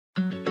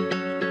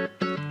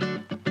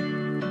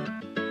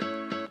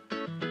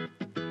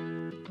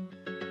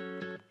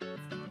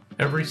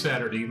Every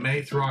Saturday,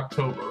 May through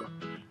October,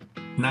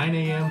 9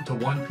 a.m. to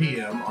 1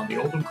 p.m. on the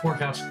Oldham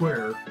Courthouse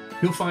Square,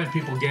 you'll find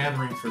people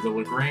gathering for the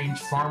LaGrange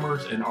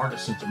Farmers and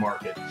Artisans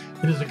Market.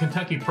 It is a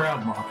Kentucky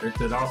Proud market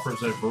that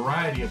offers a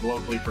variety of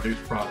locally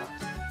produced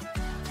products.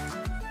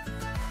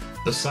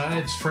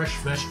 Besides fresh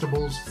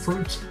vegetables,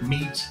 fruits,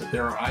 meats,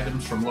 there are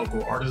items from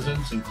local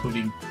artisans,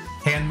 including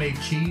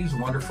handmade cheese,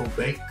 wonderful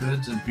baked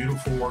goods, and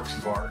beautiful works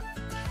of art.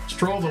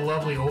 Stroll the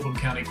lovely Oldham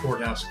County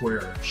Courthouse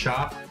Square,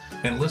 shop,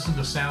 and listen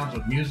to sounds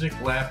of music,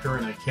 laughter,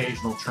 and an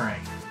occasional train.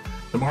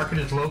 The market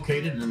is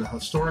located in the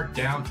historic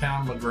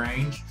downtown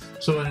LaGrange,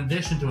 so in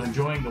addition to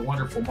enjoying the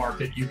wonderful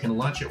market, you can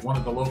lunch at one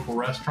of the local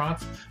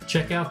restaurants,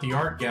 check out the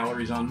art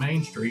galleries on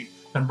Main Street,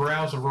 and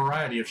browse a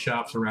variety of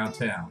shops around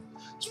town.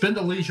 Spend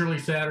a leisurely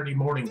Saturday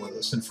morning with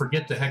us and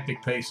forget the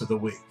hectic pace of the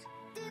week.